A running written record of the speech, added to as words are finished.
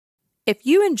If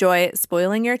you enjoy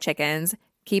spoiling your chickens,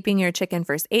 keeping your chicken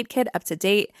first aid kit up to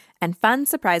date, and fun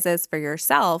surprises for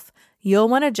yourself, you'll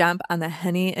want to jump on the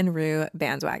Honey and Rue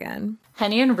bandwagon.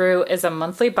 Honey and Rue is a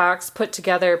monthly box put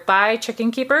together by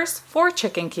chicken keepers for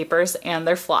chicken keepers and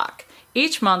their flock.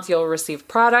 Each month, you'll receive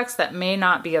products that may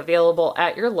not be available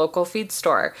at your local feed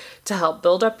store to help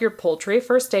build up your poultry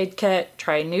first aid kit,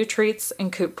 try new treats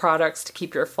and coop products to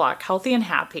keep your flock healthy and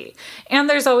happy. And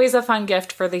there's always a fun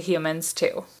gift for the humans,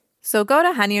 too. So go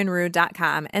to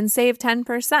honeyandrue.com and save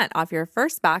 10% off your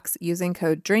first box using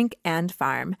code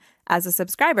DRINKANDFARM. As a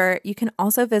subscriber, you can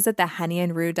also visit the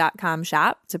honeyandrue.com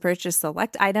shop to purchase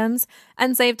select items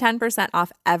and save 10%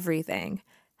 off everything.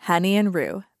 Honey and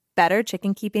Rue. Better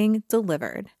chicken keeping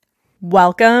delivered.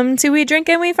 Welcome to We Drink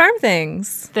and We Farm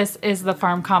Things. This is the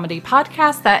Farm Comedy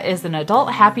Podcast that is an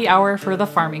adult happy hour for the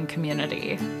farming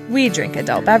community. We drink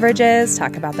adult beverages,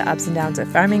 talk about the ups and downs of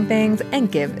farming things,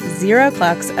 and give zero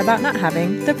clucks about not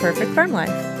having the perfect farm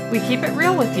life. We keep it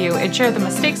real with you and share the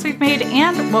mistakes we've made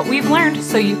and what we've learned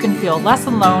so you can feel less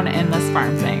alone in this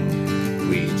farm thing.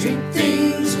 We drink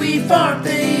things, we farm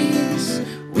things,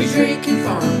 we drink and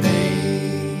farm things.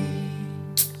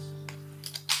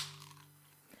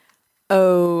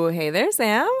 Oh, hey there,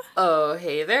 Sam. Oh,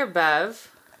 hey there,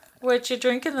 Bev. What you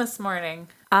drinking this morning?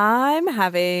 I'm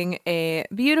having a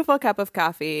beautiful cup of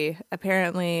coffee.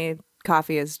 Apparently,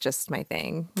 coffee is just my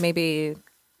thing. Maybe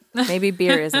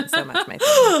beer isn't so much my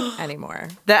thing anymore.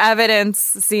 The evidence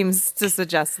seems to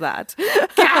suggest that.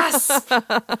 Gasp!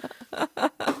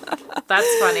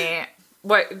 That's funny.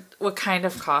 What kind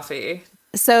of coffee?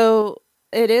 So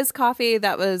it is coffee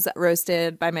that was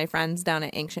roasted by my friends down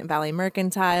at Ancient Valley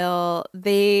Mercantile.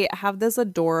 They have this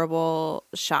adorable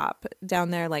shop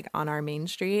down there, like on our main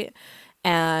street,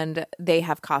 and they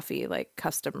have coffee like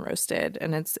custom roasted,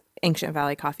 and it's Ancient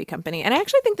Valley Coffee Company. And I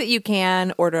actually think that you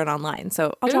can order it online,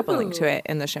 so I'll drop a link to it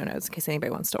in the show notes in case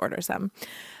anybody wants to order some.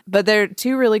 But they're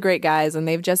two really great guys, and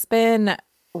they've just been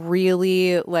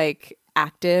really like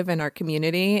active in our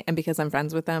community, and because I'm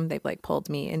friends with them, they've like pulled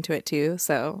me into it too.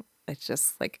 So it's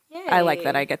just like, yay. I like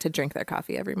that I get to drink their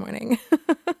coffee every morning.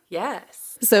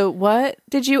 Yes. So what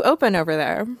did you open over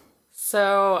there?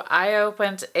 So I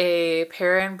opened a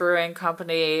Perrin Brewing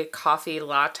Company coffee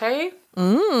latte.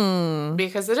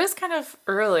 Because it is kind of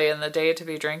early in the day to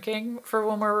be drinking for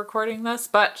when we're recording this,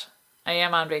 but I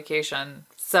am on vacation.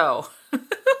 So, and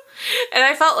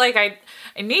I felt like I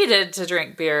needed to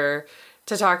drink beer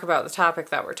to talk about the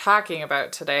topic that we're talking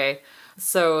about today.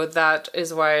 So that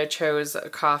is why I chose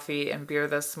coffee and beer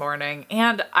this morning.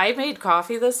 And I made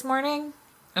coffee this morning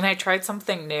and I tried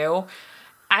something new.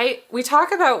 We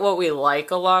talk about what we like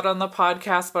a lot on the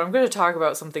podcast, but I'm going to talk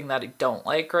about something that I don't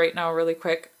like right now really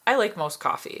quick. I like most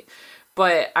coffee,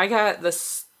 but I got the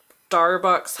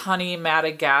Starbucks Honey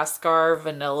Madagascar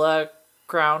Vanilla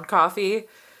ground coffee.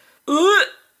 Ugh!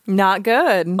 Not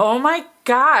good. Oh my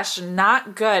gosh,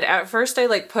 not good. At first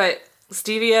I put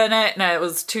stevia in it and it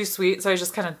was too sweet, so I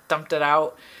just kind of dumped it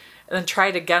out and then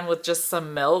tried again with just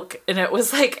some milk, and it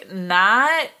was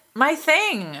not my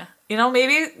thing. You know,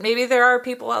 maybe there are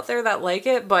people out there that like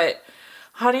it, but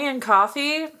honey and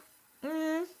coffee,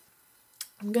 I'm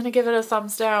gonna give it a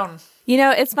thumbs down. You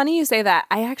know, it's funny you say that.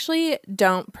 I actually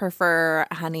don't prefer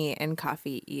honey and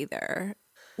coffee either.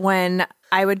 When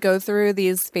I would go through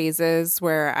these phases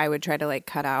where I would try to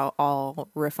cut out all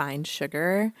refined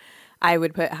sugar, I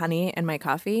would put honey in my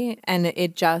coffee and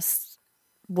it just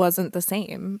wasn't the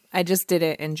same. I just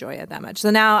didn't enjoy it that much.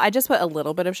 So now I just put a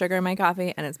little bit of sugar in my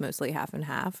coffee and it's mostly half and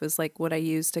half is what I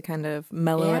use to kind of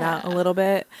mellow it out a little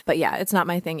bit. But yeah, it's not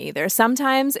my thing either.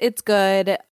 Sometimes it's good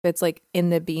if it's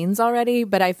in the beans already,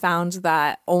 but I found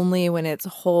that only when it's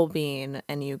whole bean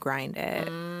and you grind it.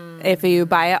 If you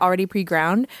buy it already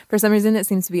pre-ground, for some reason it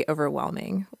seems to be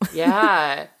overwhelming.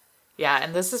 Yeah. Yeah,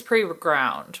 and this is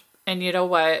pre-ground. And you know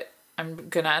what? I'm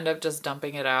going to end up just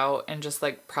dumping it out and just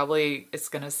probably it's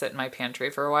going to sit in my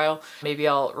pantry for a while. Maybe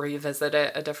I'll revisit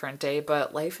it a different day,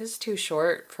 but life is too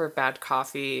short for bad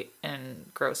coffee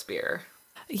and gross beer.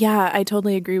 Yeah, I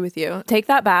totally agree with you. Take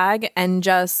that bag and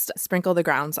just sprinkle the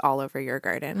grounds all over your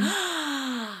garden.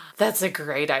 That's a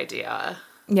great idea.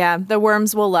 Yeah, the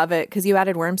worms will love it because you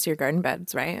added worms to your garden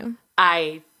beds, right?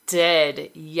 I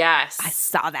did, yes. I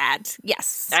saw that.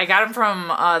 Yes. I got them from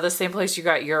the same place you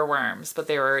got your worms, but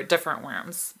they were different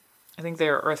worms. I think they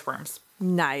were earthworms.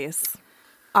 Nice.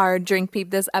 Our drink peep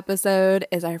this episode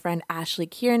is our friend Ashley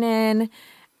Kiernan,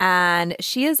 and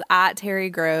she is at Terry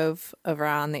Grove over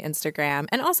on the Instagram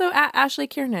and also at Ashley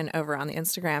Kiernan over on the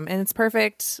Instagram. And it's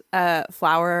perfect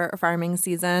flower farming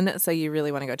season, so you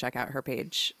really want to go check out her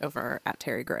page over at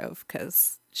Terry Grove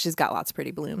because she's got lots of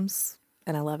pretty blooms,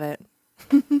 and I love it.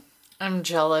 I'm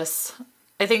jealous.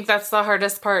 I think that's the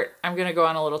hardest part. I'm going to go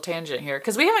on a little tangent here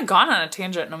because we haven't gone on a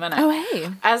tangent in a minute. Oh, hey.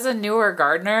 As a newer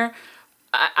gardener,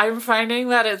 I'm finding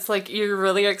that it's like you're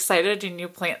really excited and you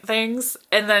plant things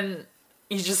and then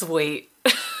you just wait.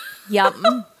 Yep.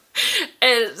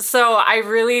 And so I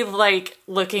really like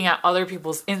looking at other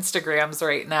people's Instagrams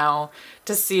right now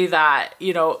to see that,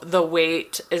 you know, the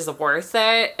wait is worth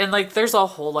it. And like there's a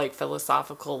whole like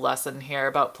philosophical lesson here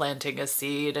about planting a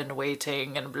seed and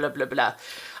waiting and blah, blah, blah.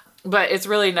 But it's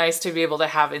really nice to be able to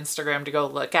have Instagram to go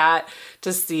look at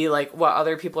to see like what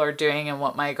other people are doing and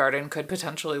what my garden could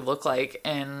potentially look like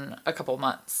in a couple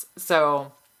months.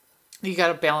 So you got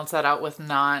to balance that out with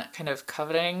not kind of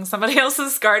coveting somebody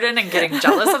else's garden and getting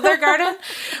jealous of their garden.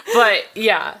 But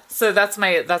yeah, so that's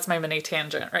my mini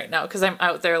tangent right now because I'm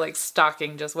out there like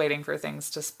stalking, just waiting for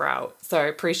things to sprout. So I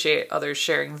appreciate others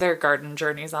sharing their garden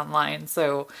journeys online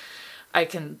so I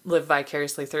can live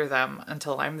vicariously through them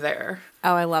until I'm there.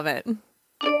 Oh, I love it.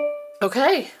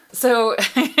 Okay, so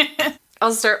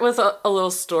I'll start with a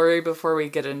little story before we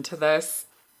get into this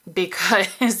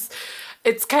because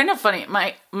it's kind of funny.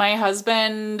 My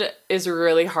husband is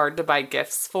really hard to buy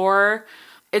gifts for.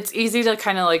 It's easy to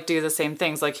kind of like do the same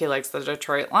things. Like he likes the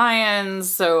Detroit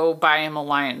Lions, so buy him a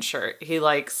Lion shirt. He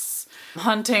likes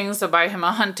hunting, so buy him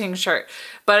a hunting shirt.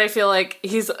 But I feel like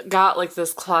he's got like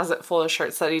this closet full of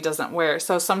shirts that he doesn't wear.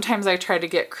 So sometimes I try to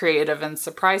get creative and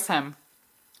surprise him.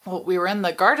 Well, we were in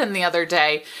the garden the other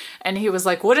day and he was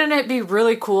like, wouldn't it be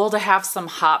really cool to have some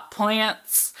hop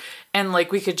plants? And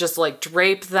like we could just like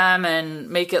drape them and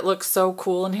make it look so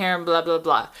cool in here and blah, blah,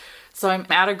 blah. So I'm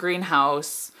at a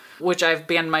greenhouse, which I've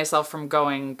banned myself from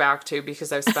going back to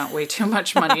because I've spent way too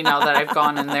much money now that I've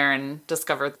gone in there and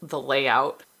discovered the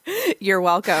layout. You're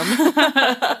welcome.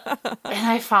 And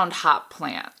I found hop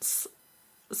plants.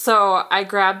 So I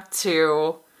grabbed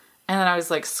 2 and then I was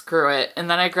like, screw it. And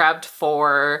then I grabbed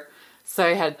 4. So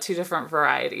I had 2 different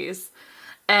varieties.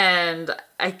 And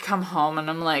I come home and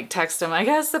I'm like, text him, I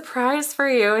got a surprise for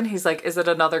you. And he's like, is it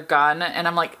another gun? And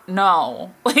I'm like,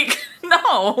 no, like,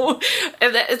 no,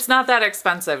 it's not that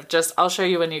expensive. Just, I'll show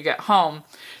you when you get home.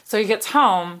 So he gets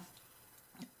home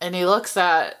and he looks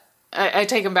at, I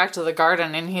take him back to the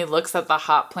garden and he looks at the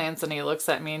hop plants and he looks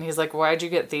at me and he's like, why'd you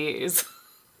get these?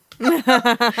 I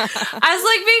was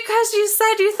like, because you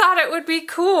said you thought it would be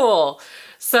cool.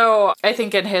 So I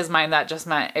think in his mind, that just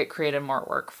meant it created more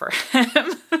work for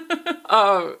him.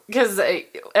 Because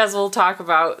as we'll talk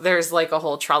about, there's like a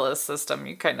whole trellis system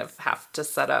you kind of have to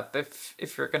set up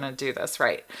if you're going to do this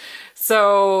right.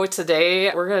 So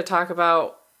today we're going to talk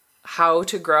about how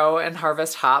to grow and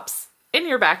harvest hops in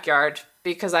your backyard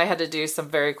because I had to do some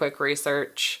very quick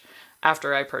research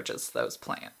after I purchased those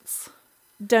plants.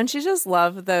 Don't you just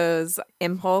love those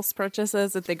impulse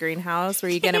purchases at the greenhouse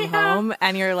where you get them home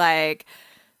and you're like,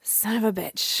 son of a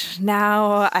bitch,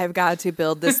 now I've got to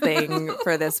build this thing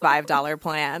for this $5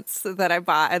 plants that I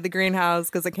bought at the greenhouse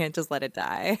because I can't just let it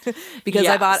die. Because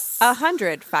I bought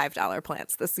 100 $5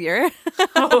 plants this year.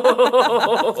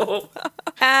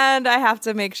 And I have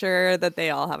to make sure that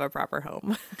they all have a proper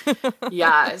home.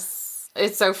 Yes.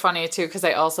 It's so funny, too, because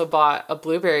I also bought a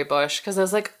blueberry bush because I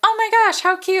was like, oh my gosh,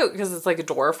 how cute, because it's like a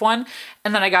dwarf one.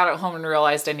 And then I got it home and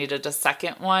realized I needed a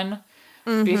second one.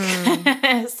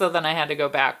 Mm-hmm. So then I had to go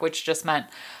back, which just meant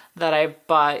that I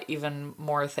bought even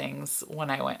more things when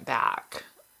I went back.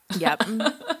 Yep.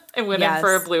 I went in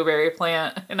for a blueberry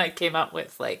plant and I came out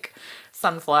with like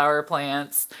sunflower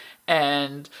plants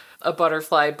and a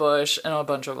butterfly bush and a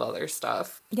bunch of other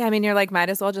stuff. Yeah, I mean, you're like, might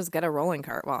as well just get a rolling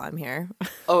cart while I'm here.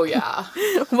 Oh, yeah.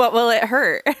 What will it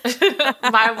hurt?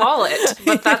 My wallet,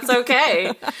 but that's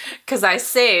okay because I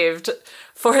saved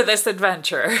for this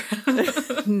adventure.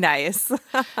 Nice.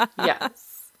 Yes.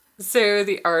 So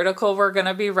the article we're going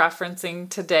to be referencing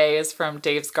today is from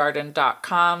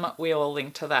davesgarden.com. We will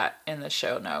link to that in the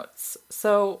show notes.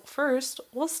 So first,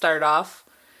 we'll start off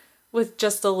with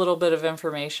just a little bit of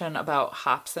information about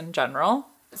hops in general.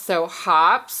 So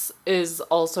hops is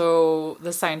also,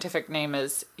 the scientific name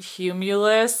is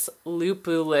Humulus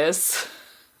lupulus,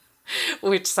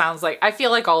 which sounds like, I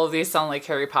feel like all of these sound like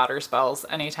Harry Potter spells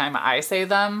anytime I say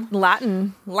them.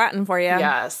 Latin for you.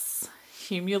 Yes.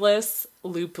 Humulus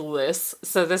lupulus.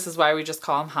 So this is why we just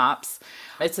call them hops.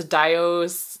 It's a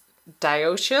dioecious.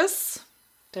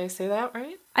 Did I say that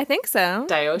right? I think so.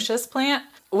 Dioecious plant,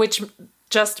 which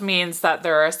just means that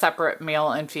there are separate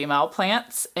male and female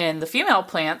plants, and the female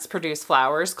plants produce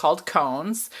flowers called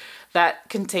cones that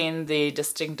contain the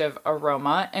distinctive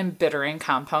aroma and bittering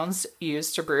compounds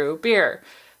used to brew beer.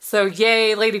 So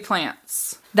yay, lady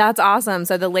plants. That's awesome.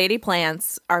 So the lady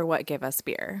plants are what give us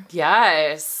beer.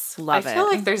 Yes. Love it. I feel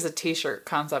like there's a t-shirt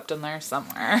concept in there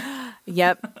somewhere.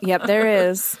 Yep, there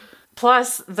is.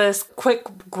 Plus, this quick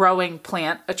growing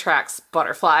plant attracts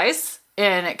butterflies,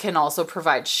 and it can also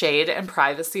provide shade and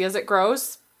privacy as it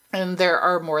grows. And there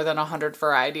are more than 100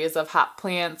 varieties of hop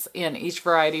plants, and each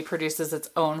variety produces its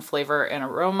own flavor and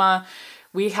aroma.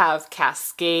 We have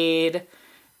Cascade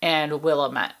and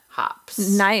Willamette hops.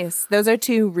 Nice. Those are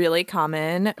two really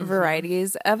common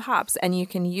varieties of hops, and you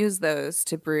can use those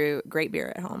to brew great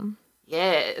beer at home.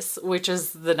 Yes, which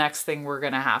is the next thing we're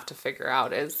going to have to figure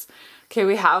out is, okay,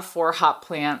 we have 4 hop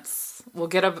plants. We'll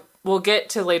get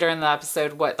to later in the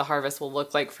episode what the harvest will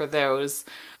look like for those.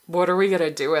 What are we going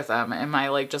to do with them? Am I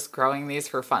like just growing these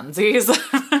for funsies?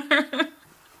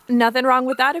 Nothing wrong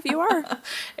with that if you are.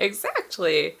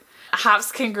 Exactly.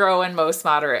 Hops can grow in most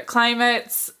moderate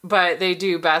climates, but they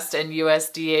do best in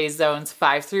USDA zones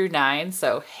 5 through 9.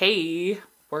 So, hey,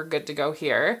 we're good to go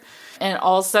here. And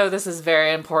also, this is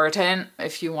very important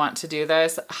if you want to do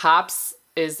this. Hops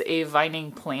is a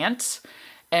vining plant,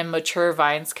 and mature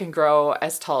vines can grow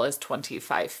as tall as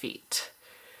 25 feet.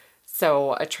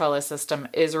 So a trellis system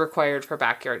is required for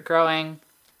backyard growing.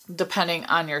 Depending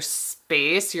on your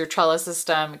space, your trellis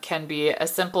system can be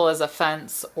as simple as a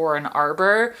fence or an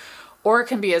arbor, or it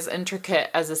can be as intricate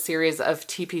as a series of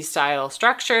teepee-style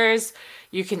structures.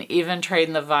 You can even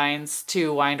train the vines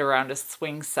to wind around a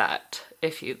swing set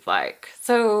if you'd like.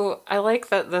 So I like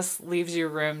that this leaves you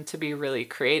room to be really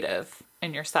creative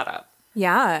in your setup.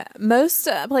 Yeah, most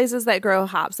places that grow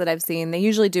hops that I've seen, they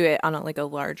usually do it on a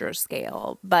larger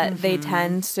scale, but they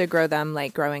tend to grow them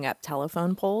like growing up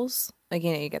telephone poles. Like,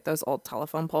 you get those old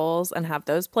telephone poles and have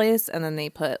those placed, and then they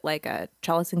put like a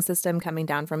trellising system coming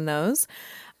down from those.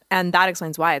 And that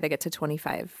explains why they get to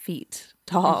 25 feet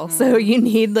tall. So you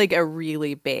need like a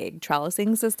really big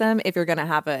trellising system if you're going to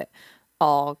have it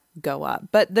all go up.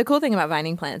 But the cool thing about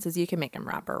vining plants is you can make them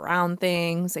wrap around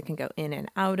things. It can go in and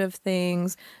out of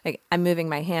things. Like, I'm moving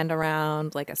my hand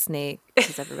around like a snake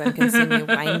because everyone can see me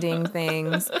winding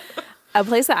things. A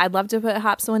place that I'd love to put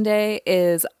hops one day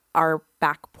is our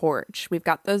back porch. We've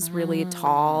got those really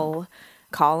tall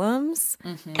columns,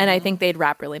 and I think they'd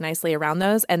wrap really nicely around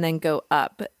those and then go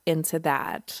up into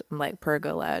that like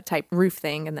pergola type roof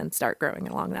thing and then start growing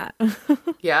along that.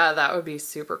 Yeah, that would be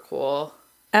super cool.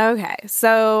 Okay,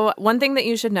 so one thing that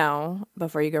you should know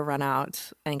before you go run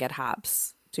out and get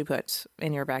hops to put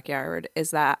in your backyard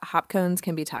is that hop cones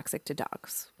can be toxic to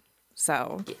dogs.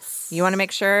 So you want to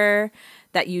make sure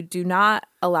that you do not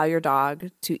allow your dog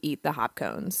to eat the hop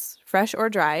cones, fresh or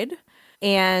dried.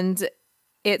 And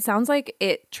it sounds like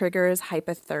it triggers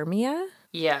hypothermia.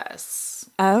 Yes.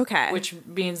 Okay. Which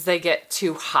means they get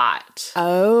too hot.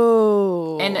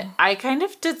 Oh. And I kind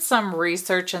of did some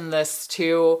research in this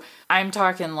too. I'm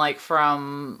talking like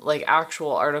from like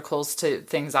actual articles to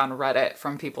things on Reddit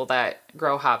from people that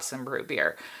grow hops and brew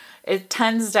beer. It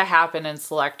tends to happen in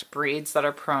select breeds that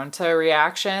are prone to a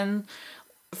reaction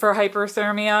for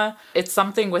hyperthermia. It's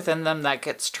something within them that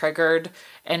gets triggered,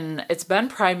 and it's been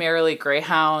primarily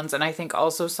greyhounds and I think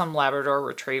also some Labrador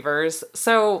retrievers.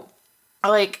 So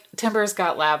like Timber's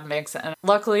got lab mix, and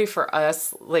luckily for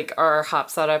us, like our hop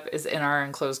setup is in our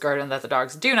enclosed garden that the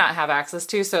dogs do not have access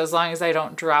to. So as long as I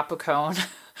don't drop a cone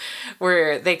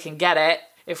where they can get it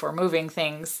if we're moving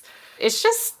things, it's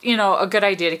just, a good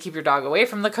idea to keep your dog away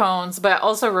from the cones. But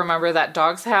also remember that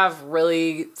dogs have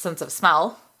really sense of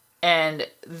smell, and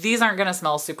these aren't going to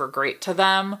smell super great to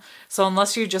them. So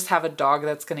unless you just have a dog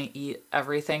that's going to eat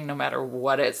everything, no matter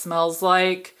what it smells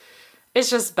like, it's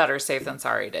just better safe than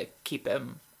sorry to keep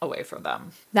him away from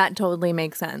them. That totally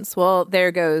makes sense. Well,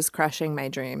 there goes crushing my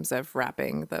dreams of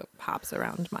wrapping the hops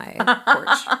around my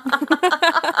porch.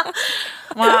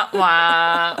 Wah,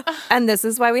 wah. And this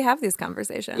is why we have these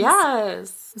conversations.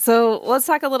 Yes. So let's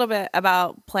talk a little bit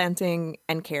about planting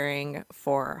and caring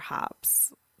for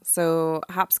hops. So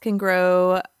hops can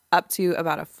grow up to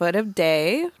about a foot a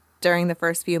day during the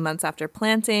first few months after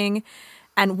planting.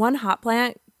 And one hop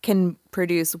plant can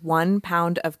produce 1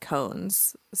 pound of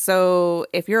cones. So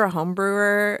if you're a home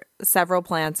brewer, several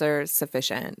plants are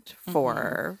sufficient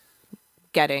for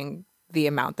getting the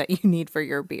amount that you need for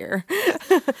your beer.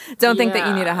 Don't think that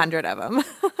you need 100 of them.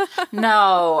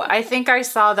 No, I think I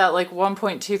saw that like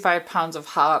 1.25 pounds of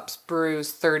hops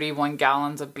brews 31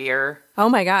 gallons of beer. Oh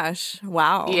my gosh.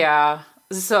 Wow. Yeah.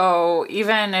 So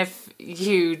even if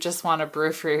you just want to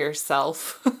brew for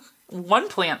yourself, one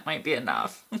plant might be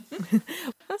enough.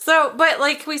 So, but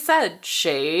like we said,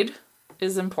 shade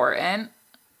is important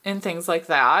and things like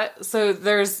that. So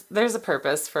there's a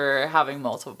purpose for having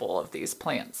multiple of these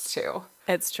plants too.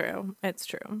 It's true. It's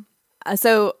true.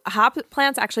 So hop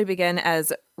plants actually begin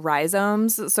as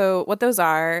rhizomes. So what those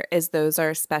are is those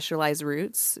are specialized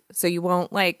roots. So you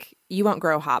won't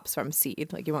grow hops from seed.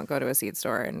 Like you won't go to a seed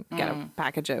store and get a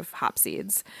package of hop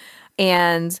seeds.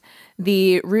 And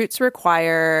the roots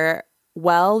require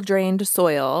well-drained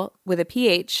soil with a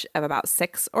pH of about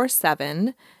 6 or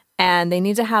 7. And they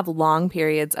need to have long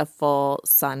periods of full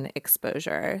sun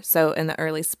exposure. So in the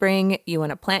early spring, you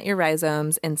want to plant your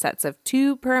rhizomes in sets of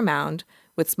 2 per mound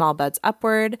with small buds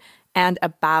upward and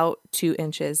about 2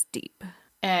 inches deep.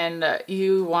 And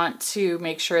you want to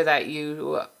make sure that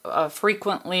you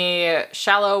frequently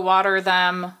shallow water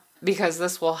them because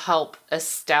this will help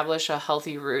establish a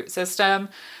healthy root system.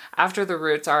 After the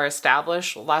roots are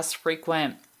established, less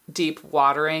frequent deep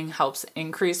watering helps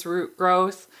increase root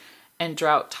growth and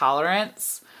drought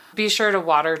tolerance. Be sure to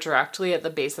water directly at the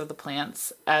base of the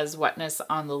plants, as wetness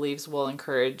on the leaves will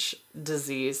encourage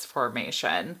disease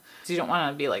formation. So you don't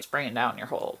want to be like spraying down your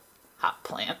whole hop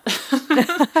plant.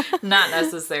 Not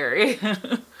necessary.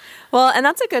 Well, and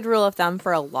that's a good rule of thumb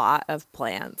for a lot of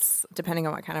plants, depending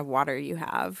on what kind of water you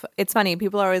have. It's funny,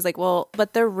 people are always like, well,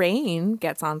 but the rain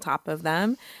gets on top of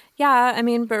them. Yeah, I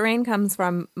mean, but rain comes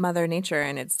from Mother Nature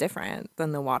and it's different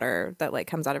than the water that like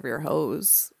comes out of your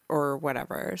hose or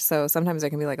whatever. So sometimes there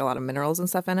can be like a lot of minerals and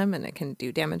stuff in them and it can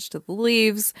do damage to the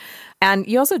leaves. And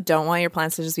you also don't want your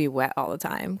plants to just be wet all the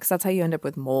time because that's how you end up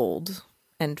with mold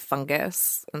and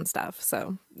fungus and stuff.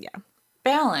 So yeah.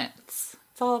 Balance.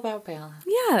 It's all about balance.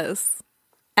 Yes.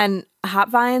 And hop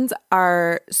vines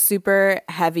are super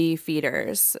heavy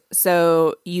feeders.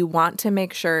 So you want to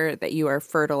make sure that you are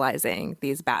fertilizing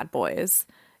these bad boys.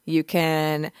 You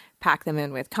can pack them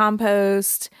in with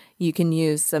compost. You can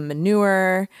use some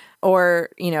manure or,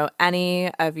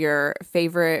 any of your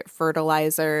favorite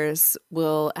fertilizers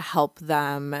will help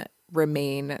them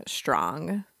remain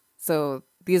strong. So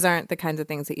these aren't the kinds of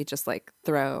things that you just like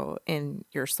throw in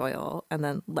your soil and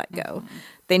then let go. Mm-hmm.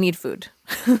 They need food.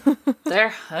 They're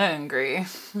hungry.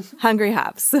 Hungry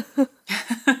hops.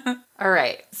 All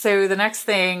right. So the next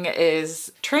thing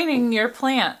is training your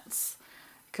plants.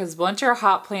 Because once your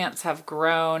hop plants have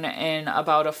grown in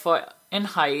about a foot in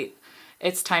height,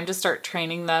 it's time to start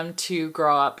training them to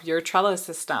grow up your trellis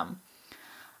system.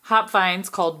 Hop vines,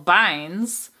 called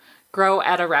bines, grow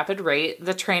at a rapid rate.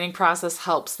 The training process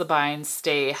helps the bines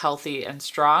stay healthy and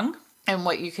strong. And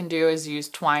what you can do is use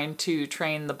twine to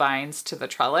train the bines to the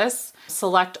trellis.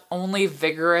 Select only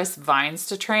vigorous vines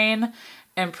to train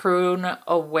and prune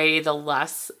away the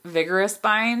less vigorous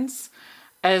vines.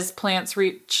 As plants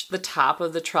reach the top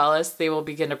of the trellis, they will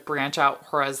begin to branch out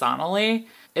horizontally.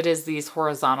 It is these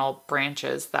horizontal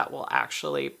branches that will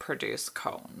actually produce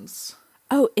cones.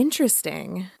 Oh,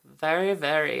 interesting. Very,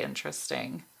 very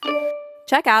interesting.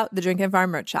 Check out the Drink and Farm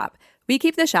merch shop. We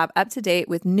keep the shop up to date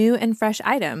with new and fresh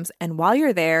items, and while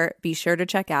you're there, be sure to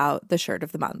check out the shirt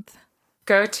of the month.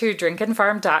 Go to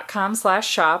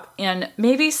drinkandfarm.com/shop and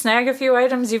maybe snag a few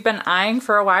items you've been eyeing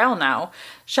for a while now.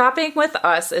 Shopping with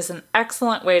us is an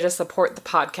excellent way to support the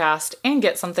podcast and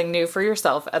get something new for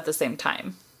yourself at the same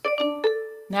time.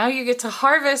 Now you get to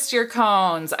harvest your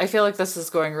cones. I feel like this is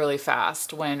going really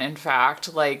fast when in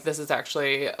fact, this is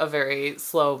actually a very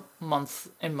slow month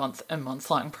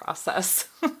long process.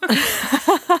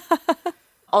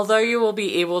 Although you will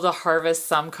be able to harvest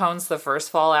some cones the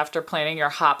first fall after planting, your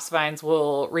hops vines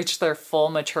will reach their full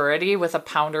maturity with a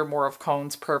pound or more of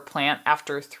cones per plant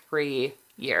after 3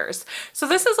 years. So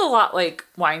this is a lot like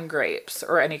wine grapes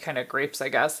or any kind of grapes, I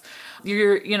guess.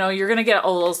 You're going to get a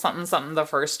little something the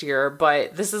first year,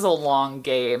 but this is a long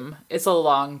game. It's a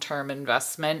long-term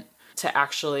investment to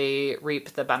actually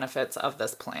reap the benefits of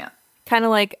this plant. Kind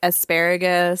of like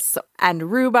asparagus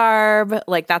and rhubarb.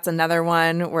 That's another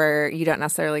one where you don't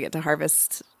necessarily get to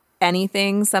harvest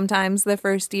anything sometimes the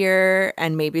first year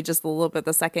and maybe just a little bit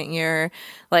the second year.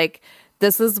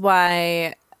 This is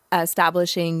why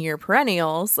establishing your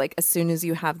perennials, as soon as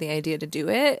you have the idea to do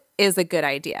it, is a good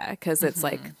idea because it's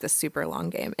the super long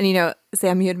game. And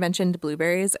Sam, you had mentioned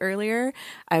blueberries earlier.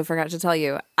 I forgot to tell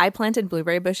you, I planted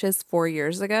blueberry bushes 4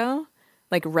 years ago,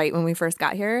 right when we first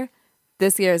got here.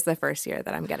 This year is the first year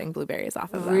that I'm getting blueberries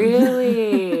off of them.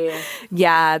 Really?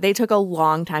 Yeah, they took a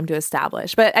long time to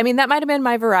establish. But I mean, that might have been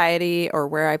my variety or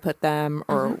where I put them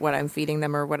or what I'm feeding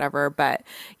them or whatever. But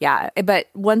yeah, but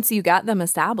once you got them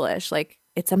established,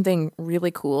 it's something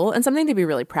really cool and something to be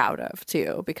really proud of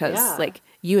too, because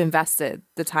you invested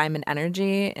the time and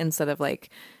energy instead of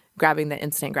grabbing the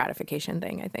instant gratification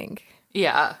thing, I think.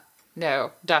 Yeah.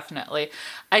 No, definitely.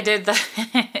 I did the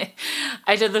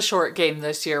I did the short game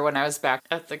this year when I was back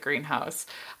at the greenhouse.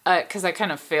 Because I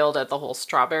kind of failed at the whole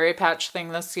strawberry patch thing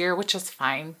this year, which is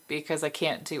fine because I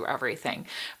can't do everything.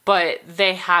 But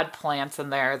they had plants in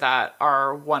there that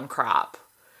are one crop,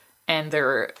 and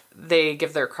they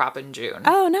give their crop in June.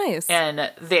 Oh, nice.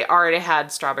 And they already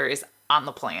had strawberries on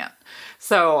the plant.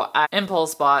 So I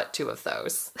impulse bought 2 of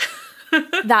those.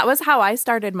 That was how I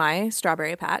started my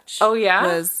strawberry patch. Oh,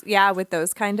 yeah? With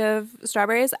those kind of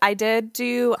strawberries. I did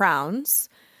do crowns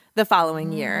the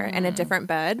following year in a different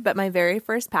bed, but my very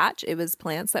first patch, it was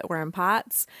plants that were in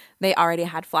pots. They already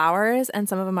had flowers, and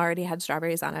some of them already had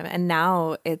strawberries on them. And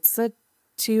now it's a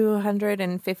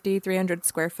 250, 300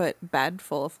 square foot bed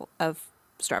full of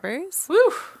strawberries.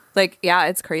 Woo! Like, yeah,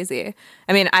 it's crazy.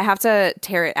 I mean, I have to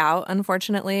tear it out,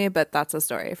 unfortunately, but that's a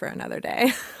story for another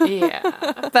day.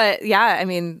 Yeah. But yeah, I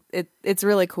mean, it's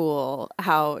really cool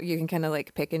how you can kind of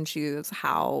like pick and choose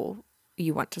how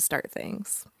you want to start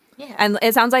things. Yeah. And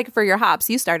it sounds like for your hops,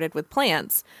 you started with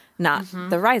plants, not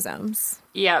the rhizomes.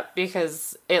 Yeah,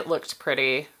 because it looked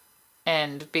pretty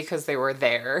and because they were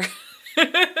there.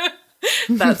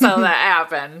 That's how that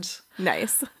happened.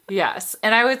 Nice. Yes.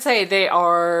 And I would say they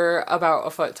are about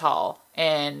a foot tall.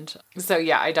 And so,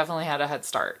 yeah, I definitely had a head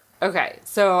start. Okay.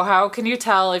 So how can you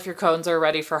tell if your cones are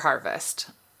ready for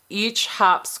harvest? Each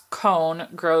hop's cone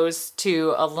grows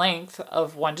to a length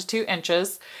of 1 to 2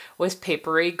 inches with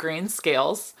papery green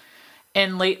scales.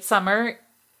 In late summer,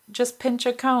 just pinch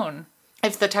a cone.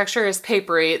 If the texture is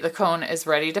papery, the cone is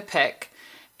ready to pick.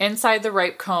 Inside the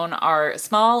ripe cone are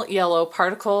small yellow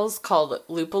particles called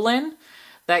lupulin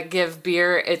that give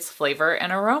beer its flavor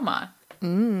and aroma.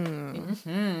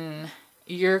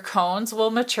 Your cones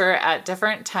will mature at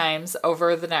different times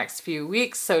over the next few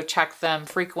weeks, so check them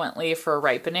frequently for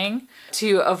ripening.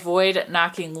 To avoid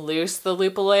knocking loose the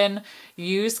lupulin,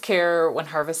 use care when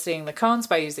harvesting the cones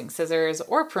by using scissors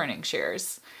or pruning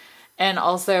shears. And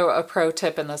also a pro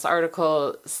tip in this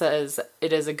article says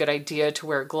it is a good idea to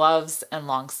wear gloves and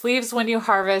long sleeves when you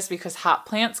harvest because hop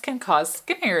plants can cause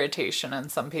skin irritation in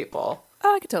some people.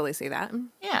 Oh, I could totally see that.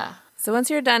 Yeah. So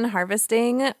once you're done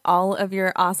harvesting all of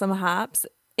your awesome hops,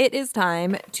 it is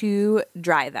time to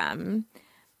dry them.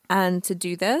 And to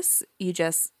do this, you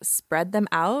just spread them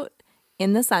out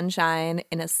in the sunshine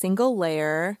in a single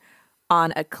layer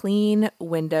on a clean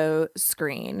window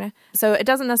screen. So it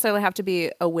doesn't necessarily have to be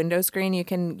a window screen. You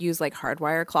can use like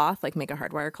hardwire cloth, like make a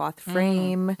hardwire cloth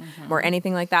frame or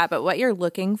anything like that. But what you're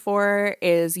looking for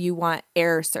is you want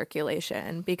air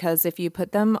circulation, because if you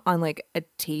put them on like a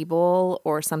table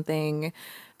or something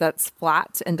that's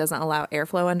flat and doesn't allow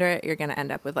airflow under it, you're going to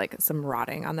end up with like some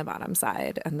rotting on the bottom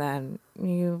side. And then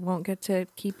you won't get to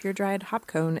keep your dried hop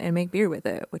cone and make beer with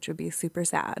it, which would be super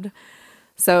sad.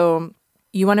 So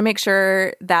you want to make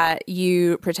sure that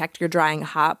you protect your drying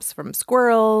hops from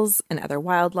squirrels and other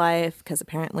wildlife, because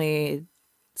apparently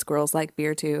squirrels like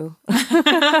beer too.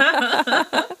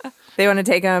 They want to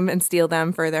take them and steal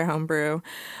them for their home brew.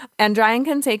 And drying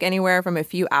can take anywhere from a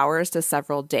few hours to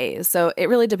several days. So it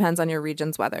really depends on your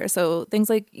region's weather. So things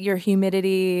like your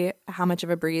humidity, how much of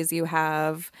a breeze you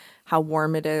have, how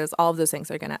warm it is, all of those things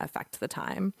are going to affect the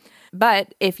time.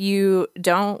 But if you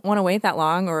don't want to wait that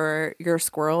long, or your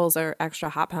squirrels are extra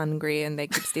hop hungry and they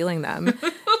keep stealing them,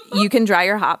 you can dry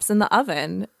your hops in the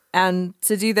oven. And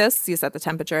to do this, you set the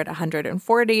temperature at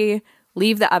 140.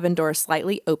 Leave the oven door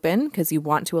slightly open because you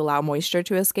want to allow moisture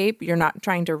to escape. You're not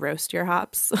trying to roast your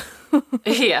hops.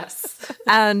 Yes.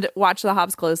 And watch the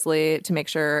hops closely to make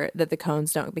sure that the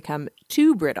cones don't become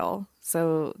too brittle.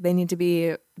 So they need to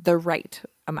be the right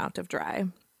amount of dry.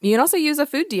 You can also use a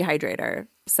food dehydrator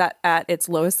set at its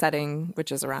lowest setting,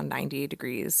 which is around 90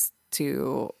 degrees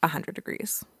to 100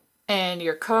 degrees. And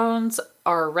your cones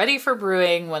are ready for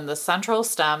brewing when the central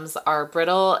stems are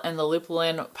brittle and the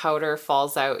lupulin powder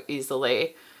falls out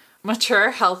easily.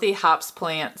 Mature, healthy hops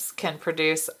plants can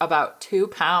produce about 2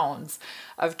 pounds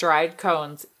of dried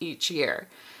cones each year.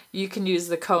 You can use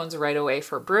the cones right away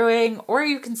for brewing, or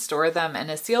you can store them in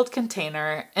a sealed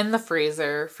container in the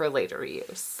freezer for later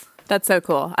use. That's so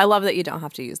cool. I love that you don't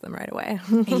have to use them right away.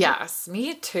 Yes,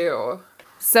 me too.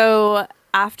 So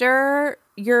after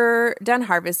you're done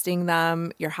harvesting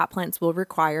them, your hop plants will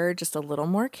require just a little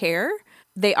more care.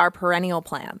 They are perennial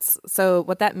plants. So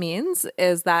what that means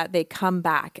is that they come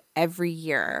back every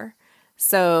year.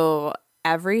 So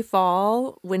every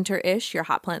fall, winter-ish, your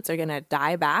hop plants are going to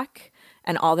die back,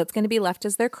 and all that's going to be left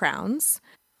is their crowns.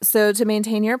 So to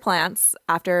maintain your plants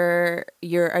after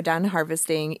you're done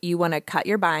harvesting, you want to cut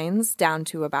your bines down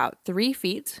to about 3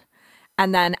 feet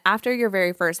And then after your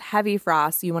very first heavy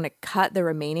frost, you want to cut the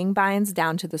remaining binds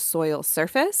down to the soil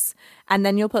surface. And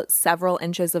then you'll put several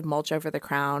inches of mulch over the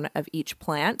crown of each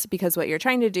plant, because what you're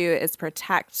trying to do is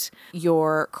protect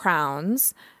your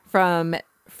crowns from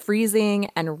freezing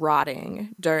and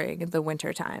rotting during the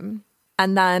wintertime.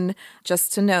 And then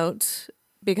just to note,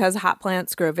 because hop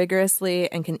plants grow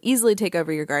vigorously and can easily take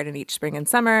over your garden each spring and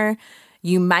summer,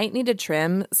 you might need to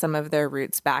trim some of their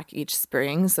roots back each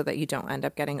spring so that you don't end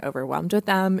up getting overwhelmed with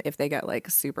them if they get like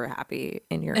super happy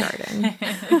in your garden.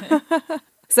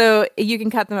 So you can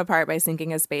cut them apart by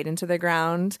sinking a spade into the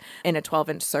ground in a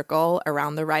 12-inch circle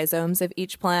around the rhizomes of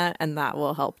each plant, and that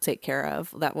will help take care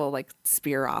of, that will like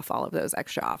spear off all of those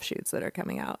extra offshoots that are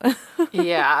coming out.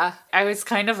 Yeah. I was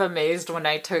kind of amazed when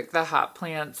I took the hop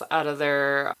plants out of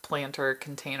their planter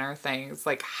container things,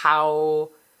 like how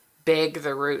big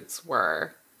the roots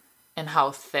were and how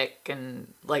thick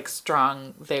and like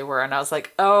strong they were. And I was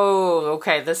like, oh,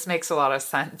 okay, this makes a lot of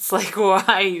sense. Like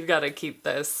why you got to keep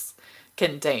this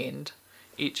contained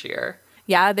each year.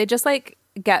 Yeah, they just like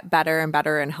get better and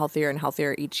better and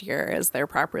healthier each year as they're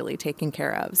properly taken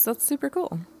care of. So that's super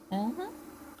cool.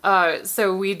 Mm-hmm.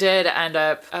 So we did end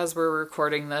up, as we're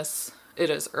recording this,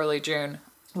 it is early June.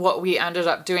 What we ended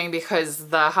up doing, because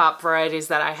the hop varieties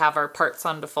that I have are part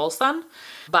sun to full sun,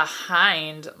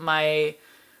 behind my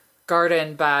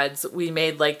garden beds, we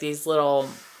made like these little,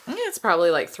 it's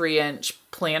probably like 3-inch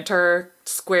planter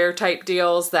square type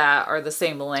deals that are the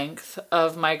same length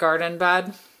of my garden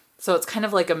bed. So it's kind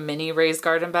of like a mini raised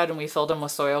garden bed, and we filled them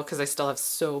with soil because I still have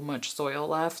so much soil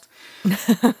left.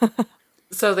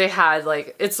 So they had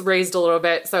like, it's raised a little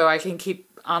bit so I can keep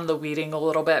on the weeding a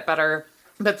little bit better,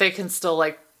 but they can still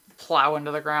like plow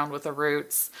into the ground with the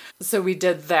roots. So we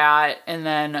did that. And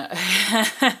then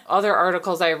other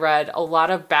articles I read, a lot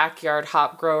of backyard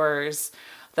hop growers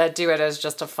that do it as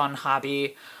just a fun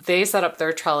hobby, they set up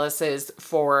their trellises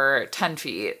for 10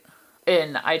 feet.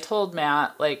 And I told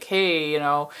Matt, like, hey, you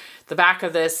know, the back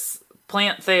of this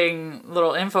plant thing,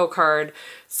 little info card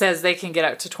says they can get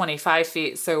up to 25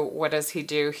 feet. So what does he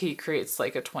do? He creates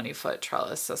like a 20-foot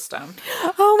trellis system.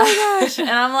 Oh my gosh. And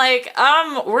I'm like,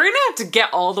 we're going to have to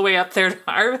get all the way up there to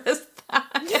harvest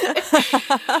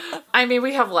that. I mean,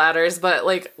 we have ladders, but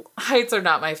like heights are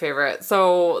not my favorite.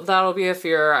 So that'll be a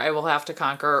fear I will have to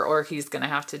conquer, or he's going to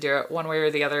have to do it. One way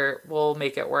or the other, we'll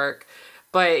make it work.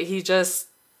 But he just,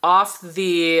 off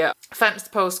the fence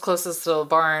post closest to the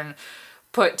barn,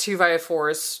 put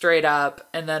 2x4s straight up,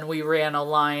 and then we ran a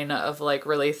line of like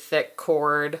really thick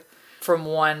cord from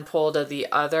one pole to the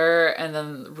other, and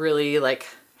then really like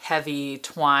heavy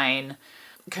twine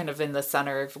kind of in the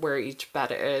center of where each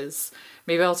bed is.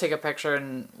 Maybe I'll take a picture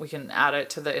and we can add it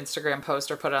to the Instagram post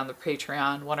or put it on the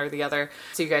Patreon, one or the other,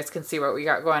 so you guys can see what we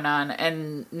got going on.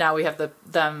 And now we have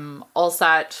them all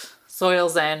set,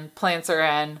 soil's in, plants are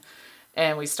in,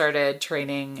 and we started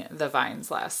training the vines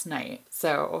last night.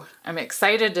 So I'm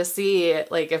excited to see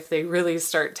like if they really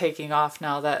start taking off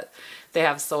now that they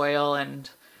have soil and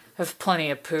have plenty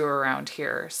of poo around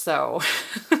here. So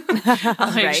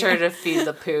I'll make sure to feed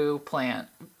the poo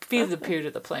to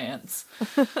the plants.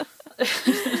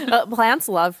 Plants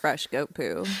love fresh goat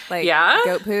poo. Like, yeah?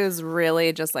 Goat poo is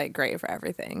really just like great for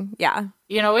everything. Yeah.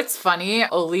 You know, it's funny.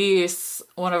 Elise,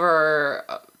 one of our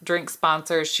drink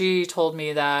sponsors, she told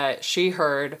me that she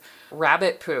heard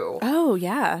rabbit poo. Oh,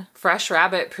 yeah. Fresh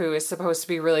rabbit poo is supposed to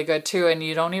be really good too, and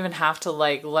you don't even have to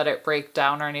like let it break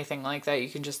down or anything like that. You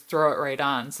can just throw it right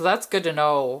on. So that's good to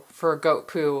know for goat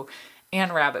poo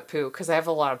and rabbit poo, because I have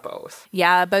a lot of both.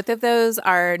 Yeah, both of those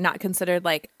are not considered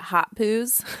like hot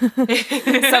poos.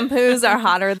 Some poos are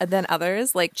hotter than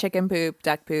others, like chicken poop,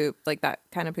 duck poop, like that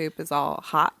kind of poop is all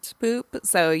hot poop.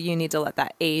 So you need to let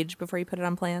that age before you put it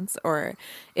on plants or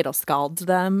it'll scald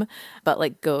them. But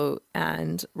like goat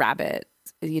and rabbit,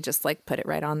 you just like put it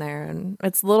right on there, and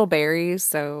it's little berries,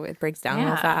 so it breaks down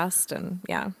real fast. And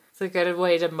yeah, it's a good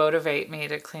way to motivate me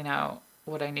to clean out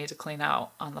what I need to clean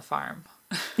out on the farm.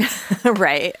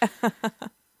 Right.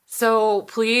 So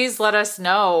please let us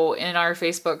know in our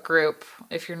Facebook group.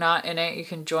 If you're not in it, you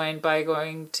can join by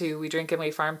going to We Drink and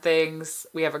We Farm Things.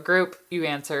 We have a group. You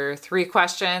answer 3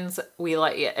 questions. We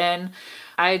let you in.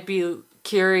 I'd be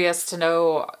curious to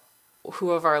know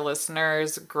who of our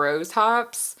listeners grows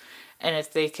hops, and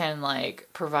if they can like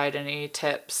provide any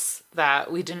tips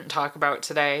that we didn't talk about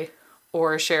today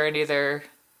or share any of their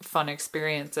fun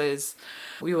experiences.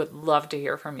 We would love to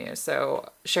hear from you. So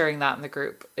sharing that in the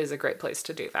group is a great place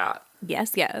to do that.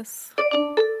 Yes, yes.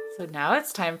 So now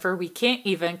it's time for We Can't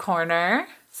Even Corner.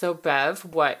 So Bev,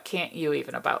 what can't you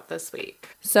even about this week?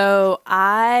 So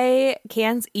I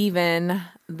can't even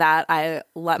that I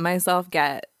let myself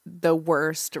get the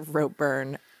worst rope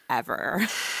burn ever.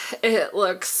 It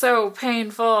looks so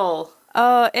painful.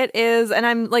 Oh, it is. And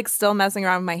I'm like still messing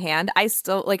around with my hand. I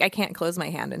still like I can't close my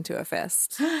hand into a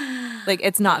fist. Like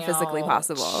it's not physically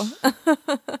possible.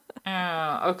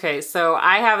 Oh, okay. So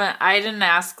I didn't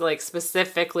ask like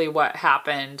specifically what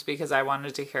happened because I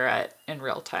wanted to hear it in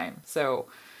real time. So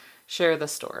share the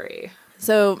story.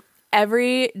 So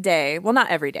every day, well, not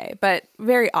every day, but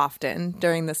very often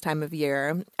during this time of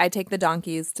year, I take the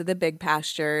donkeys to the big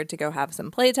pasture to go have some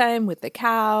playtime with the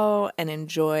cow and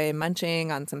enjoy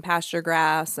munching on some pasture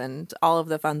grass and all of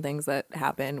the fun things that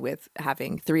happen with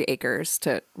having 3 acres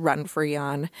to run free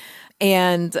on.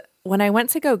 And when I went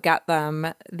to go get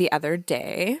them the other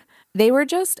day, they were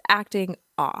just acting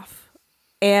off.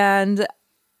 And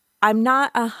I'm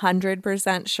not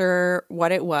 100% sure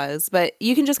what it was, but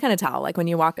you can just kind of tell, like when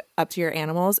you walk up to your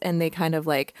animals and they kind of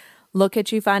like look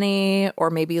at you funny or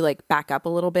maybe like back up a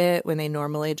little bit when they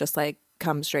normally just like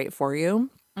come straight for you.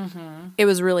 Mm-hmm. It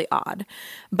was really odd,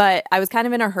 but I was kind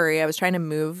of in a hurry. I was trying to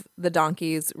move the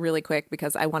donkeys really quick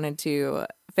because I wanted to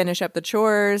finish up the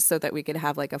chores so that we could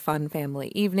have like a fun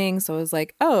family evening. So I was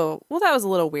like, oh, well, that was a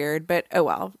little weird, but oh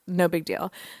well, no big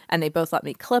deal. And they both let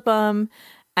me clip them.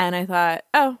 And I thought,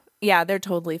 oh, yeah, they're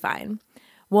totally fine.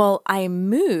 Well, I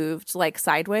moved like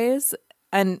sideways.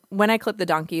 And when I clip the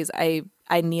donkeys, I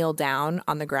kneel down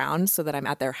on the ground so that I'm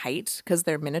at their height because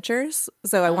they're miniatures.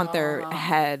 So I want their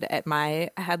head at my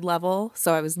head level.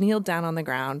 So I was kneeled down on the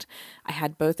ground. I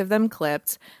had both of them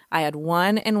clipped. I had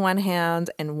one in one hand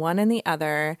and one in the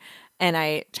other. And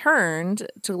I turned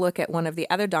to look at one of the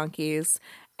other donkeys.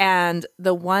 And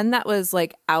the one that was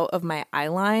like out of my eye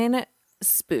line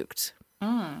spooked.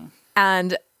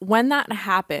 And when that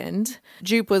happened,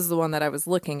 Jupe was the one that I was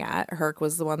looking at. Herc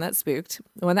was the one that spooked.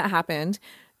 When that happened,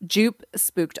 Jupe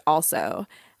spooked also.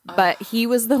 But he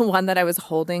was the one that I was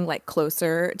holding like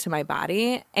closer to my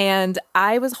body. And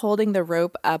I was holding the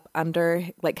rope up under,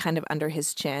 like kind of under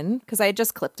his chin because I had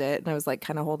just clipped it and I was like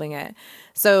kind of holding it.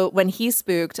 So when he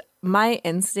spooked, my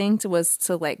instinct was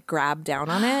to like grab down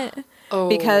on it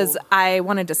because I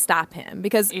wanted to stop him.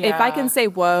 Because if I can say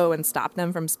whoa and stop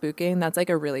them from spooking, that's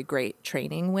like a really great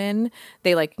training win.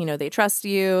 They like, you know, they trust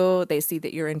you. They see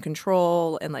that you're in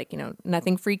control and like, you know,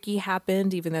 nothing freaky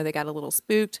happened even though they got a little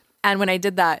spooked. And when I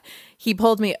did that, he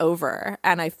pulled me over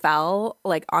and I fell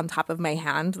like on top of my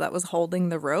hand that was holding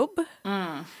the rope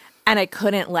and I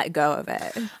couldn't let go of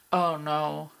it. Oh,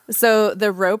 no. So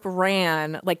the rope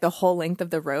ran, like the whole length of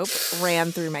the rope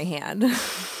ran through my hand.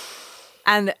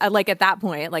 And like at that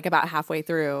point, like about halfway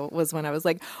through was when I was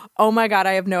like, oh my God,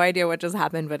 I have no idea what just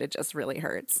happened, but it just really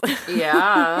hurts.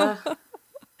 Yeah.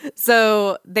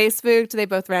 So they spooked, they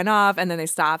both ran off, and then they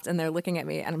stopped, and they're looking at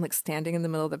me, and I'm like standing in the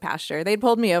middle of the pasture. They'd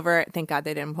pulled me over. Thank God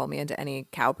they didn't pull me into any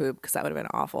cow poop because that would have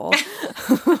been awful.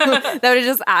 That would have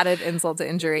just added insult to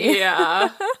injury. Yeah.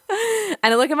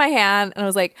 And I look at my hand, and I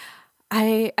was like,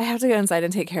 I have to go inside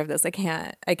and take care of this. I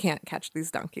can't catch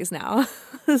these donkeys now.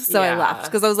 So I left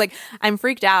because I was like, I'm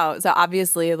freaked out. So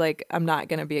obviously, like, I'm not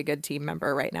going to be a good team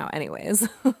member right now anyways.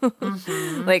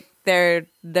 Like, they're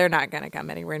not going to come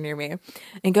anywhere near me.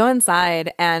 And go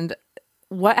inside. And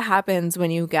what happens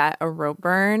when you get a rope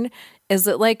burn is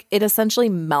that, like, it essentially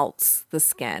melts the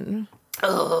skin.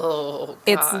 Oh, God.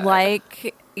 It's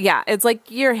like... Yeah, it's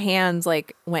like your hands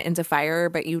like went into fire,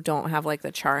 but you don't have like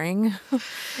the charring.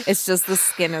 It's just the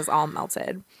skin is all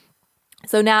melted.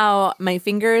 So now my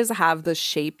fingers have the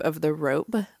shape of the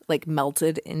rope like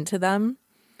melted into them.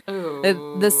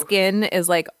 The skin is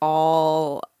like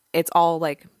it's all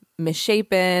like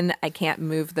misshapen. I can't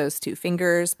move those 2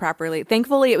 fingers properly.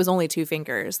 Thankfully, it was only 2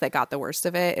 fingers that got the worst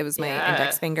of it. It was my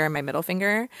index finger and my middle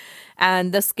finger.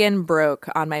 And the skin broke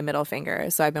on my middle finger.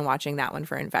 So I've been watching that one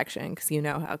for infection because you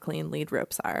know how clean lead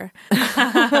ropes are.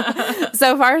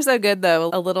 So far, so good, though.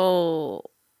 A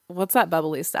little, what's that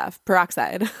bubbly stuff?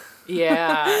 Peroxide.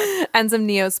 Yeah. And some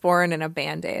Neosporin and a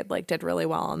Band-Aid like did really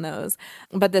well on those.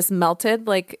 But this melted,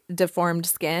 like deformed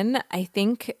skin, I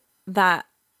think that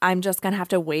I'm just going to have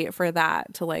to wait for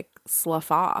that to like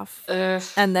slough off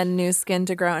and then new skin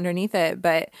to grow underneath it.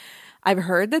 But I've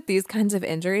heard that these kinds of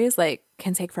injuries like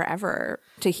can take forever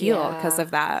to heal because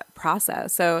of that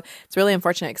process. So it's really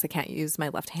unfortunate because I can't use my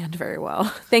left hand very well.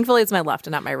 Thankfully, it's my left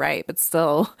and not my right, but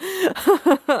still.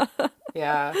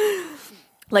 Yeah.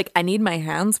 Like I need my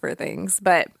hands for things.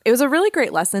 But it was a really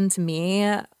great lesson to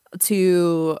me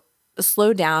to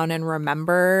slow down and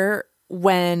remember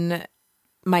when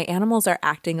my animals are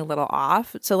acting a little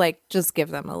off, to like just give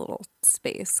them a little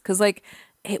space because like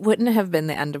it wouldn't have been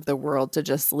the end of the world to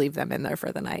just leave them in there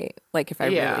for the night, like if I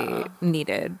really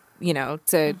needed, you know,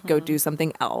 to go do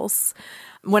something else.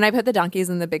 When I put the donkeys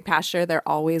in the big pasture, they're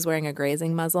always wearing a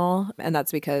grazing muzzle. And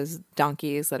that's because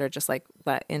donkeys that are just like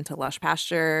let into lush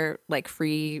pasture, like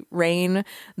free rein,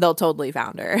 they'll totally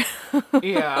founder.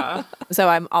 Yeah. So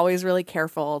I'm always really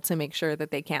careful to make sure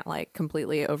that they can't like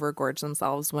completely overgorge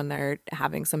themselves when they're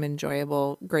having some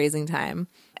enjoyable grazing time.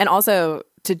 And also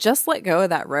to just let go of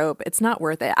that rope, it's not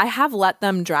worth it. I have let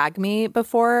them drag me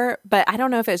before, but I don't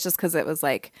know if it's just because it was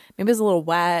like, maybe it was a little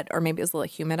wet or maybe it was a little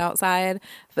humid outside,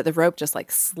 but the rope just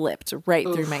like slipped right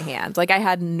through my hand. Like I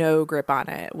had no grip on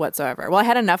it whatsoever. Well, I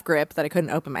had enough grip that I couldn't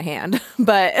open my hand,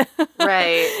 but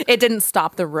Right. it didn't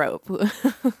stop the rope.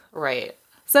 Right.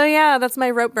 So yeah, that's my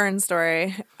rope burn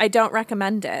story. I don't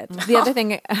recommend it. The other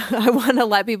thing I want to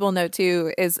let people know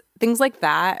too is things like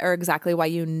that are exactly why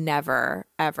you never,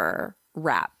 ever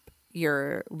wrap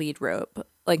your lead rope,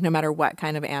 like no matter what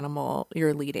kind of animal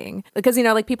you're leading. Because, you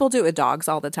know, like people do it with dogs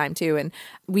all the time too. And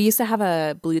we used to have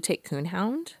a blue tick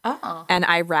coonhound. Oh. And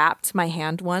I wrapped my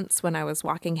hand once when I was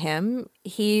walking him.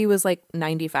 He was like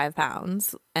 95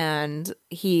 pounds and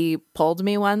he pulled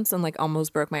me once and like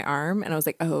almost broke my arm. And I was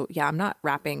like, oh yeah, I'm not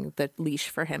wrapping the leash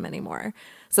for him anymore.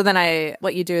 So then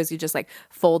what you do is you just like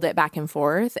fold it back and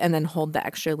forth and then hold the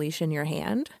extra leash in your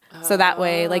hand. So that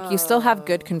way, like you still have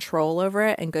good control over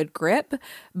it and good grip.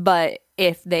 But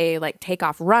if they like take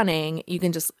off running, you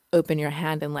can just open your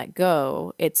hand and let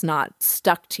go. It's not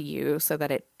stuck to you so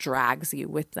that it drags you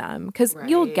with them because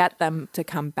you'll get them to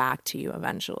come back to you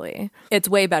eventually. It's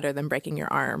way better than breaking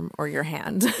your arm or your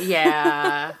hand.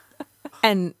 Yeah.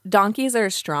 And donkeys are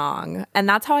strong. And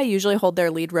that's how I usually hold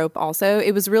their lead rope also.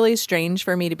 It was really strange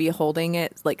for me to be holding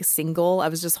it like single. I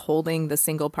was just holding the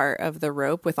single part of the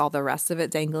rope with all the rest of it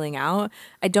dangling out.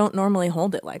 I don't normally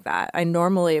hold it like that. I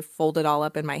normally fold it all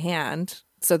up in my hand.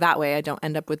 So that way I don't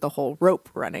end up with the whole rope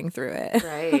running through it.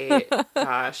 Right.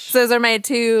 Gosh. So those are my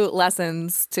 2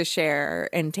 lessons to share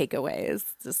and takeaways.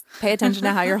 Just pay attention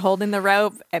to how you're holding the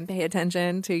rope and pay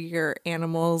attention to your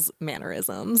animal's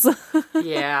mannerisms.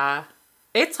 Yeah.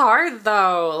 It's hard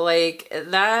though. Like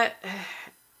that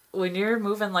when you're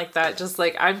moving like that, just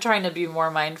like I'm trying to be more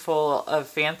mindful of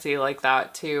fancy like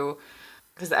that too.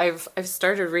 Because I've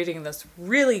started reading this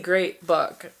really great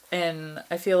book, and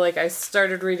I feel like I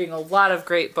started reading a lot of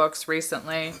great books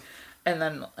recently and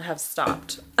then have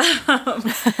stopped.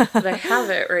 But I have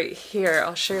it right here.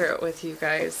 I'll share it with you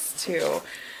guys too.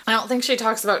 I don't think she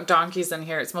talks about donkeys in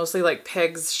here. It's mostly like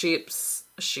pigs, sheep,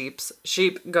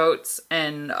 goats,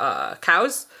 and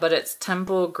cows. But it's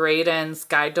Temple Grandin's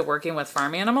Guide to Working with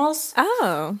Farm Animals.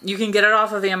 Oh. You can get it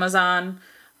off of Amazon.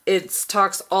 It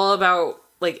talks all about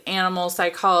like animal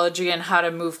psychology and how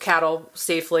to move cattle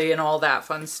safely and all that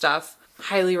fun stuff.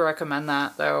 Highly recommend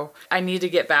that though. I need to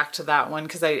get back to that one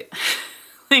because I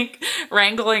think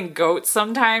wrangling goats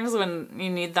sometimes when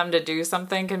you need them to do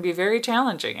something can be very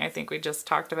challenging. I think we just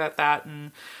talked about that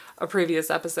in a previous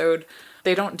episode.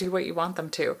 They don't do what you want them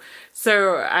to.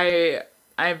 So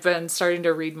I've been starting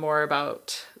to read more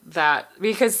about that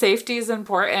because safety is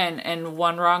important, and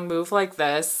one wrong move like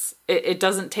this, it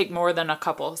doesn't take more than a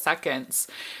couple seconds.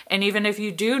 And even if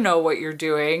you do know what you're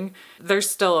doing, there's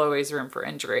still always room for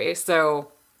injury.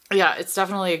 So yeah, it's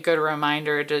definitely a good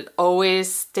reminder to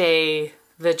always stay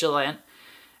vigilant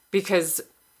because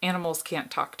animals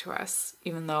can't talk to us,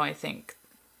 even though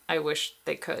I wish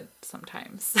they could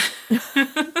sometimes.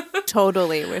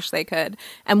 Totally wish they could.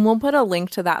 And we'll put a link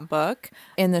to that book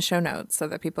in the show notes so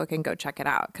that people can go check it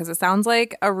out because it sounds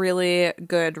like a really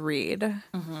good read.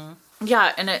 Mm-hmm.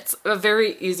 Yeah, and it's a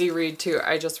very easy read too.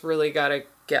 I just really got to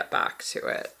get back to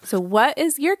it. So what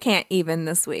is your can't even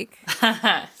this week?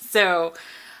 So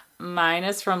mine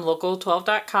is from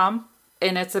local12.com,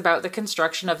 and it's about the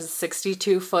construction of a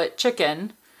 62-foot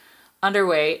chicken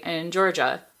underway in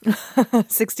Georgia.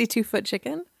 62-foot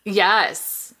chicken?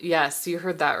 Yes, you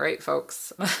heard that right,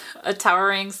 folks. A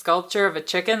towering sculpture of a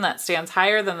chicken that stands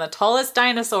higher than the tallest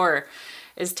dinosaur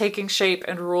is taking shape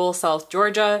in rural South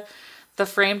Georgia. The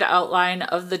framed outline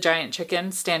of the giant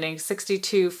chicken, standing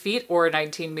 62 feet or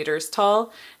 19 meters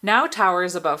tall, now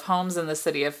towers above homes in the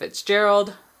city of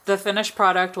Fitzgerald. The finished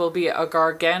product will be a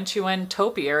gargantuan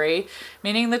topiary,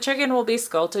 meaning the chicken will be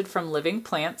sculpted from living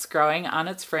plants growing on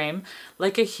its frame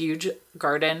like a huge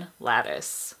garden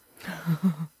lattice.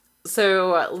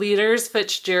 So, Leaders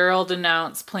Fitzgerald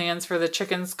announced plans for the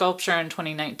chicken sculpture in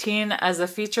 2019 as a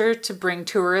feature to bring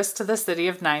tourists to the city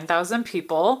of 9,000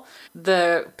 people.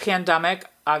 The pandemic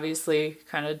obviously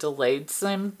kind of delayed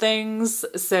some things,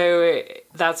 so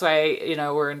that's why,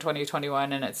 we're in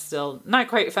 2021 and it's still not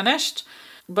quite finished.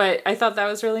 But I thought that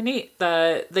was really neat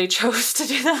that they chose to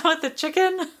do that with the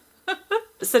chicken.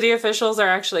 City officials are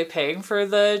actually paying for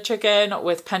the chicken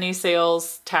with penny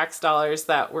sales tax dollars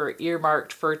that were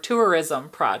earmarked for tourism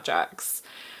projects.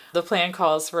 The plan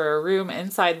calls for a room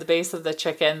inside the base of the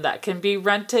chicken that can be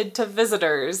rented to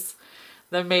visitors.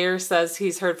 The mayor says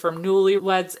he's heard from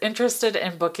newlyweds interested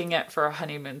in booking it for a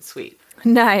honeymoon suite.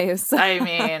 Nice. I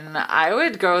mean, I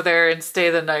would go there and stay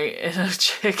the night in a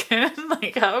chicken.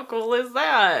 Like, how cool is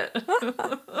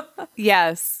that?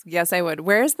 Yes, I would.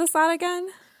 Where is this at again?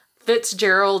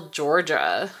 Fitzgerald,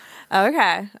 Georgia.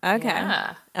 Okay.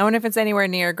 Yeah. I wonder if it's anywhere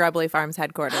near Grubbly Farms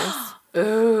headquarters.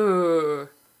 Ooh,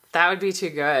 that would be too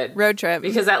good. Road trip.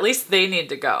 Because at least they need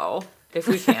to go. If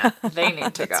we can't, they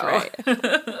need to go. Right.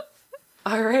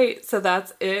 All right, so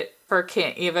that's it for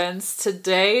Can't Evens.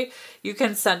 Today, you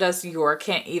can send us your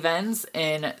Can't Evens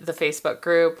in the Facebook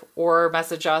group or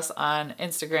message us on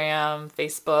Instagram,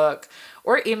 Facebook,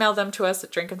 or email them to us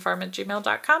at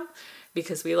drinkandfarm@gmail.com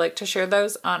because we like to share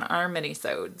those on our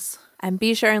mini-sodes. And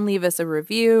be sure and leave us a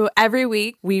review. Every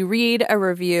week, we read a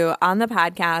review on the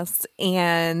podcast,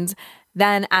 and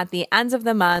then at the end of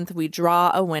the month, we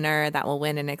draw a winner that will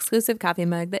win an exclusive coffee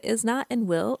mug that is not and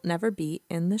will never be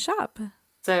in the shop.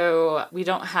 So we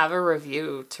don't have a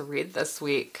review to read this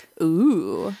week.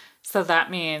 Ooh. So that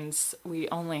means we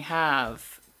only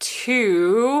have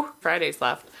 2 Fridays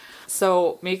left.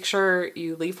 So make sure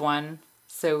you leave one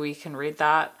so we can read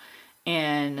that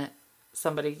and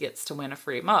somebody gets to win a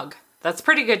free mug. That's a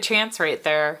pretty good chance right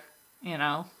there,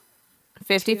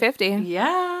 50-50.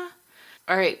 Yeah.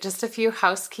 All right, just a few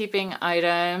housekeeping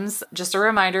items. Just a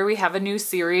reminder, we have a new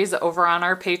series over on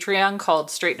our Patreon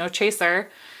called Straight No Chaser.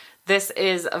 This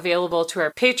is available to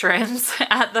our patrons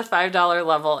at the $5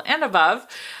 level and above.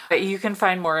 But you can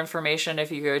find more information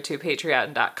if you go to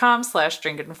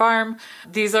patreon.com/drinkandfarm.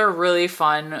 These are really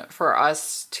fun for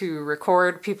us to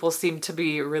record. People seem to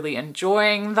be really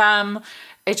enjoying them.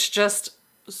 It's just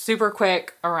super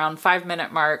quick, around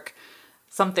 5-minute mark,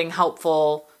 something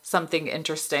helpful, something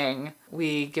interesting.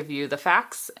 We give you the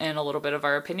facts and a little bit of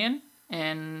our opinion,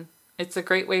 and it's a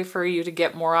great way for you to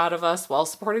get more out of us while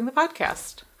supporting the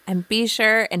podcast. And be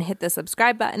sure and hit the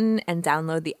subscribe button and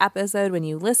download the episode when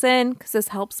you listen, because this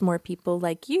helps more people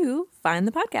like you find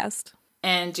the podcast.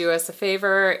 And do us a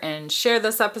favor and share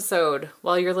this episode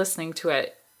while you're listening to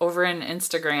it over in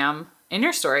Instagram in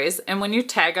your stories. And when you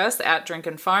tag us at Drink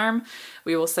and Farm,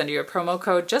 we will send you a promo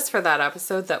code just for that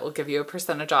episode that will give you a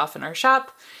percentage off in our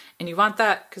shop. And you want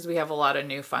that because we have a lot of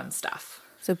new fun stuff.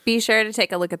 So be sure to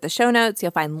take a look at the show notes.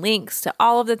 You'll find links to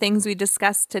all of the things we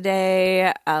discussed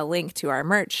today, a link to our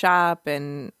merch shop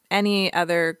and any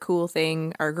other cool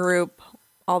thing, our group,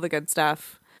 all the good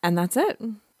stuff. And that's it.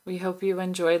 We hope you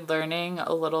enjoyed learning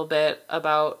a little bit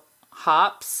about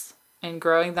hops and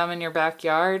growing them in your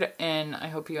backyard. And I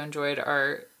hope you enjoyed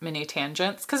our mini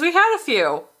tangents, because we had a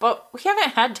few, but we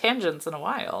haven't had tangents in a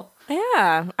while.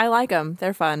 Yeah, I like them.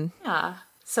 They're fun. Yeah.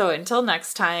 So until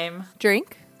next time,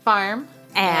 Drink, farm,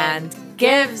 and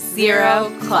give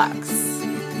 0 clucks.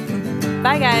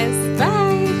 Bye, guys.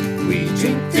 bye. We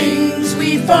drink things,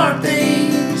 we farm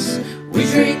things, we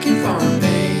drink and farm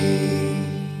things.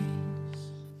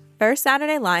 First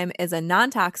Saturday Lime is a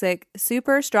non-toxic,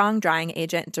 super strong drying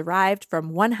agent derived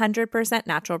from 100%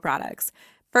 natural products.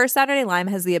 First Saturday Lime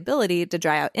has the ability to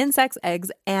dry out insects,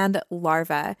 eggs, and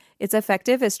larvae. It's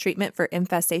effective as treatment for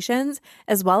infestations,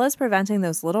 as well as preventing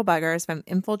those little buggers from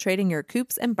infiltrating your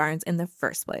coops and barns in the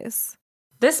first place.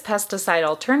 This pesticide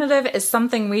alternative is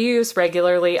something we use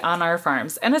regularly on our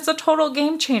farms, and it's a total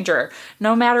game changer,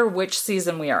 no matter which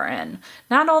season we are in.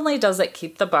 Not only does it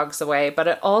keep the bugs away, but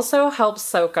it also helps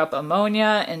soak up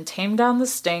ammonia and tame down the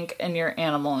stink in your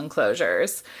animal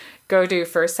enclosures. Go to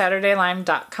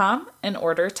firstsaturdaylime.com and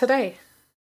order today.